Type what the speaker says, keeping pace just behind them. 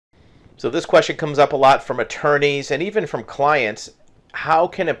So this question comes up a lot from attorneys and even from clients. How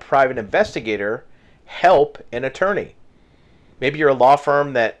can a private investigator help an attorney? Maybe you're a law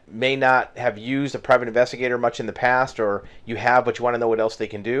firm that may not have used a private investigator much in the past, or you have, but you want to know what else they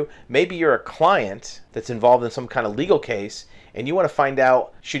can do. Maybe you're a client that's involved in some kind of legal case, and you want to find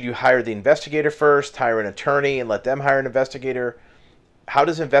out, should you hire the investigator first, hire an attorney, and let them hire an investigator? How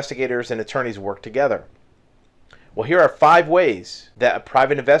does investigators and attorneys work together? Well, here are 5 ways that a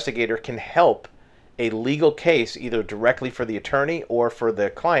private investigator can help a legal case, either directly for the attorney or for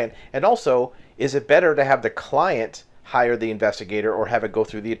the client. And also, is it better to have the client hire the investigator or have it go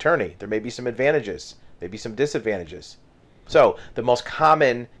through the attorney? There may be some advantages, maybe some disadvantages. So the most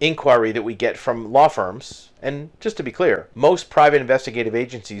common inquiry that we get from law firms, and just to be clear, most private investigative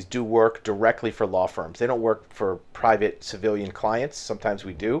agencies do work directly for law firms. They don't work for private civilian clients. Sometimes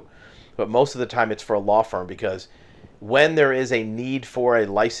we do, but most of the time it's for a law firm, because when there is a need for a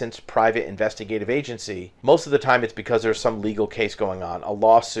licensed private investigative agency, most of the time it's because there's some legal case going on, a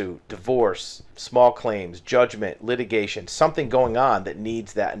lawsuit, divorce, small claims, judgment, litigation, something going on that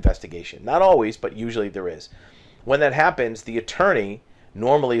needs that investigation. Not always, but usually there is. When that happens, the attorney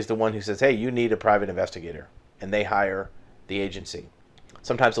normally is the one who says, hey, you need a private investigator, and they hire the agency.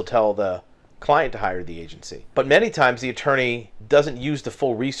 Sometimes they'll tell the client to hire the agency. But many times the attorney doesn't use the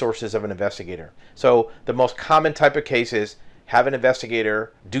full resources of an investigator. So the most common type of case is have an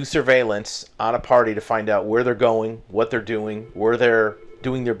investigator do surveillance on a party to find out where they're going, what they're doing, where they're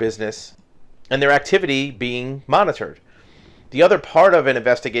doing their business, and their activity being monitored. The other part of an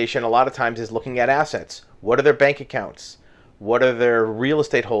investigation a lot of times is looking at assets. What are their bank accounts? What are their real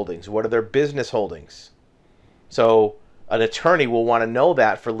estate holdings? What are their business holdings? So an attorney will want to know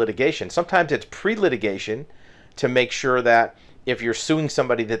that for litigation. Sometimes it's pre-litigation to make sure that if you're suing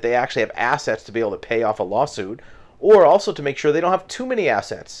somebody that they actually have assets to be able to pay off a lawsuit, or also to make sure they don't have too many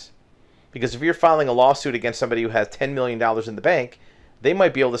assets. Because if you're filing a lawsuit against somebody who has $10 million in the bank, they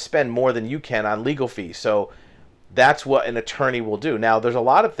might be able to spend more than you can on legal fees. So that's what an attorney will do. Now, there's a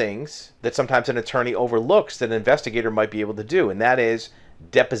lot of things that sometimes an attorney overlooks that an investigator might be able to do, and that is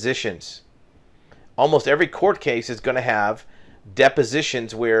depositions. Almost every court case is going to have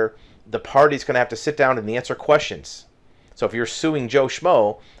depositions where the party's going to have to sit down and answer questions. So if you're suing Joe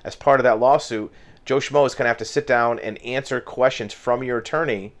Schmo, as part of that lawsuit, Joe Schmo is going to have to sit down and answer questions from your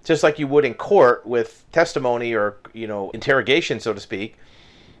attorney, just like you would in court with testimony or, interrogation, so to speak.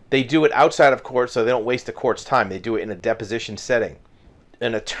 They do it outside of court so they don't waste the court's time. They do it in a deposition setting.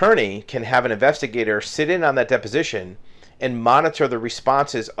 An attorney can have an investigator sit in on that deposition and monitor the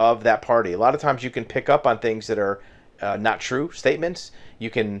responses of that party. A lot of times you can pick up on things that are not true statements. You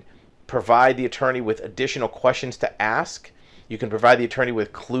can provide the attorney with additional questions to ask. You can provide the attorney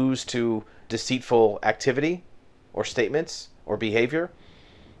with clues to deceitful activity or statements or behavior.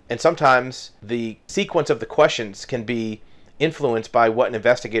 And sometimes the sequence of the questions can be influenced by what an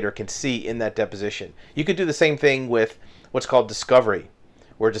investigator can see in that deposition. You could do the same thing with what's called discovery,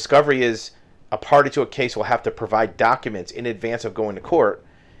 where discovery is a party to a case will have to provide documents in advance of going to court,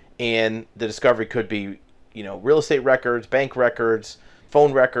 and the discovery could be, real estate records, bank records,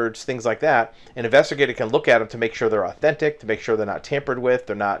 phone records, things like that. An investigator can look at them to make sure they're authentic, to make sure they're not tampered with,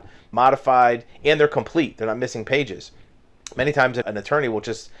 they're not modified, and they're complete. They're not missing pages. Many times an attorney will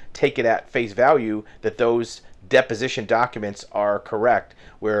just take it at face value that those deposition documents are correct,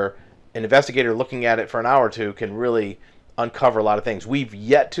 where an investigator looking at it for an hour or two can really uncover a lot of things. We've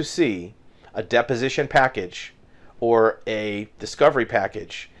yet to see a deposition package or a discovery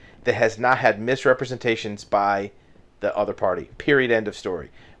package that has not had misrepresentations by the other party. Period. End of story.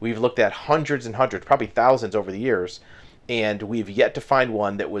 We've looked at hundreds and hundreds, probably thousands over the years, and we've yet to find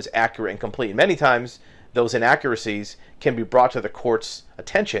one that was accurate and complete. Many times those inaccuracies can be brought to the court's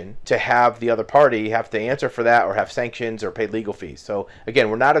attention to have the other party have to answer for that or have sanctions or pay legal fees. So again,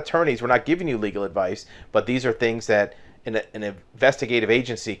 we're not attorneys, we're not giving you legal advice, but these are things that an investigative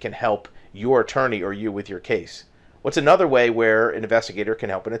agency can help your attorney or you with your case. What's another way where an investigator can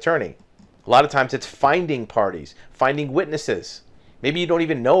help an attorney? A lot of times it's finding parties, finding witnesses. Maybe you don't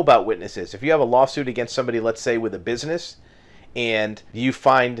even know about witnesses. If you have a lawsuit against somebody, let's say with a business, and you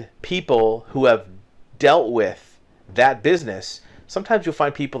find people who have dealt with that business, sometimes you'll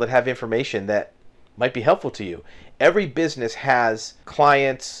find people that have information that might be helpful to you. Every business has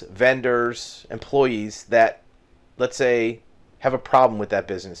clients, vendors, employees that, let's say, have a problem with that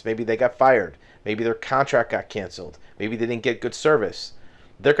business. Maybe they got fired. Maybe their contract got canceled. Maybe they didn't get good service.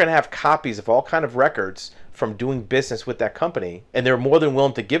 They're going to have copies of all kind of records from doing business with that company, and they're more than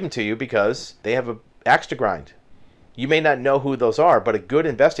willing to give them to you because they have an axe to grind. You may not know who those are, but a good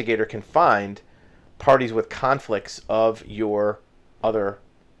investigator can find parties with conflicts of your other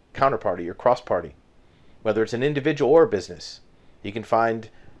counterparty, your cross party, whether it's an individual or a business. You can find,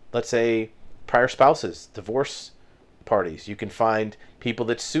 let's say, prior spouses, divorce parties. You can find people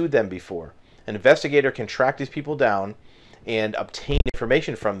that sued them before. An investigator can track these people down and obtain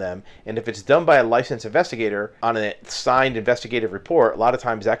information from them. And if it's done by a licensed investigator on a signed investigative report, a lot of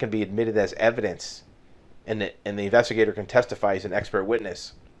times that can be admitted as evidence, and the investigator can testify as an expert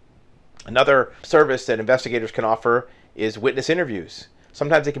witness. Another service that investigators can offer is witness interviews.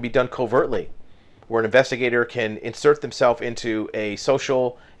 Sometimes it can be done covertly, where an investigator can insert themselves into a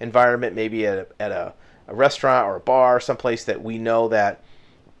social environment, maybe at a restaurant or a bar, someplace that we know that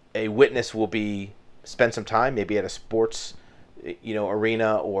a witness will spend some time, maybe at a sports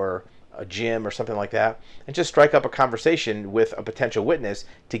arena or a gym or something like that, and just strike up a conversation with a potential witness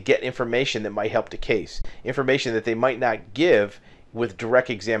to get information that might help the case, information that they might not give with direct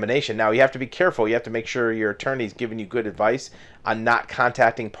examination. Now, you have to be careful. You have to make sure your attorney's giving you good advice on not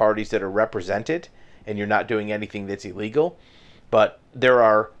contacting parties that are represented, and you're not doing anything that's illegal. But there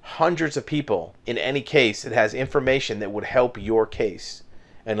are hundreds of people in any case that has information that would help your case.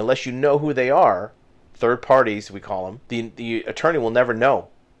 And unless you know who they are, third parties, we call them, the attorney will never know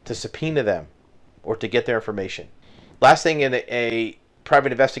to subpoena them or to get their information. Last thing in a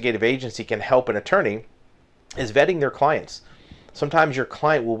private investigative agency can help an attorney is vetting their clients. Sometimes your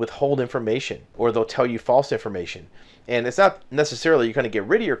client will withhold information, or they'll tell you false information. And it's not necessarily you're going to get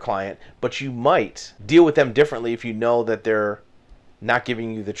rid of your client, but you might deal with them differently if you know that they're not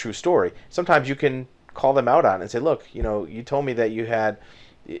giving you the true story. Sometimes you can call them out on it and say, look, you told me that you had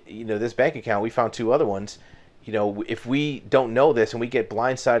this bank account. We found 2 other ones. If we don't know this and we get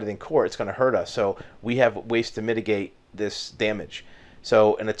blindsided in court, it's going to hurt us. So we have ways to mitigate this damage.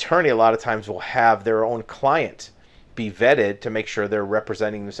 So an attorney a lot of times will have their own client be vetted to make sure they're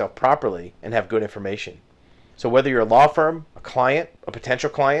representing themselves properly and have good information. So whether you're a law firm, a client, a potential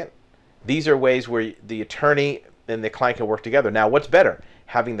client, these are ways where the attorney and the client can work together. Now, what's better,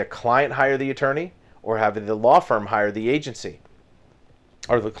 having the client hire the attorney or having the law firm hire the agency?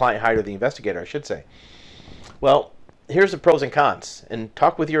 Or the client hire the investigator, I should say. Well, here's the pros and cons, and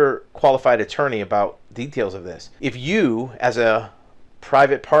talk with your qualified attorney about details of this. If you, as a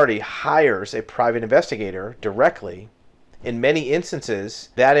private party, hires a private investigator directly, in many instances,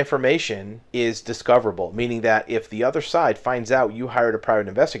 that information is discoverable, meaning that if the other side finds out you hired a private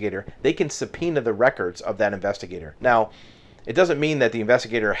investigator, they can subpoena the records of that investigator. Now, it doesn't mean that the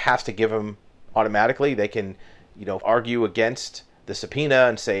investigator has to give them automatically. They can, argue against the subpoena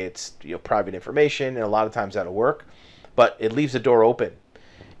and say it's private information, and a lot of times that'll work, but it leaves the door open.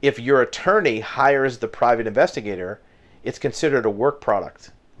 If your attorney hires the private investigator, it's considered a work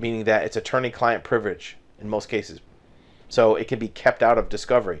product, meaning that it's attorney-client privilege in most cases. So it can be kept out of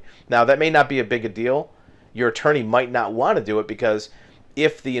discovery. Now, that may not be a big a deal. Your attorney might not want to do it because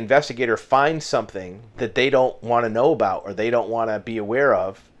if the investigator finds something that they don't want to know about or they don't want to be aware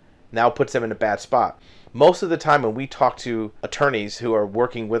of, now puts them in a bad spot. Most of the time when we talk to attorneys who are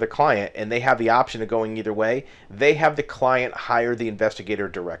working with a client and they have the option of going either way, they have the client hire the investigator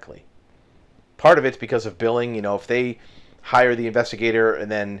directly. Part of it's because of billing. If they hire the investigator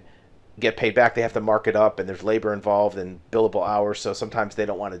and then get paid back, they have to mark it up, and there's labor involved and billable hours, so sometimes they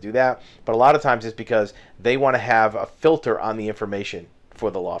don't want to do that. But a lot of times it's because they want to have a filter on the information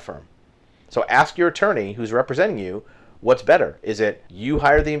for the law firm. So ask your attorney who's representing you, what's better? Is it you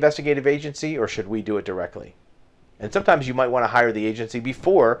hire the investigative agency, or should we do it directly? And sometimes you might want to hire the agency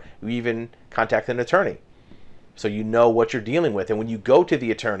before you even contact an attorney, so you know what you're dealing with. And when you go to the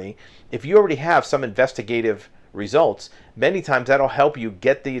attorney, if you already have some investigative results, many times that'll help you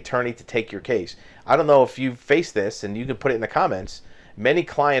get the attorney to take your case. I don't know if you've faced this, and you can put it in the comments. Many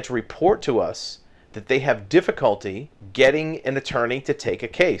clients report to us that they have difficulty getting an attorney to take a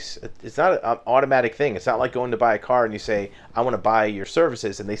case. It's not an automatic thing. It's not like going to buy a car and you say, I want to buy your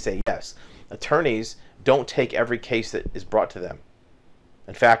services, and they say yes. Attorneys don't take every case that is brought to them.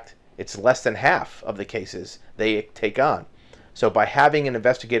 In fact, it's less than half of the cases they take on. So by having an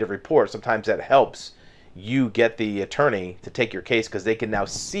investigative report, sometimes that helps you get the attorney to take your case, because they can now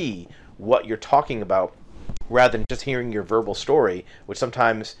see what you're talking about rather than just hearing your verbal story, which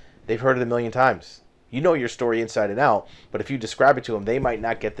sometimes they've heard it a million times. You know your story inside and out, but if you describe it to them, they might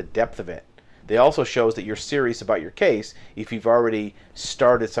not get the depth of it. It also shows that you're serious about your case if you've already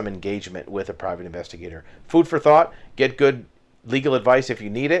started some engagement with a private investigator. Food for thought. Get good legal advice if you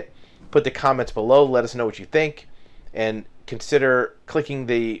need it. Put the comments below. Let us know what you think. And consider clicking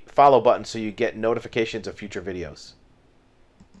the follow button so you get notifications of future videos.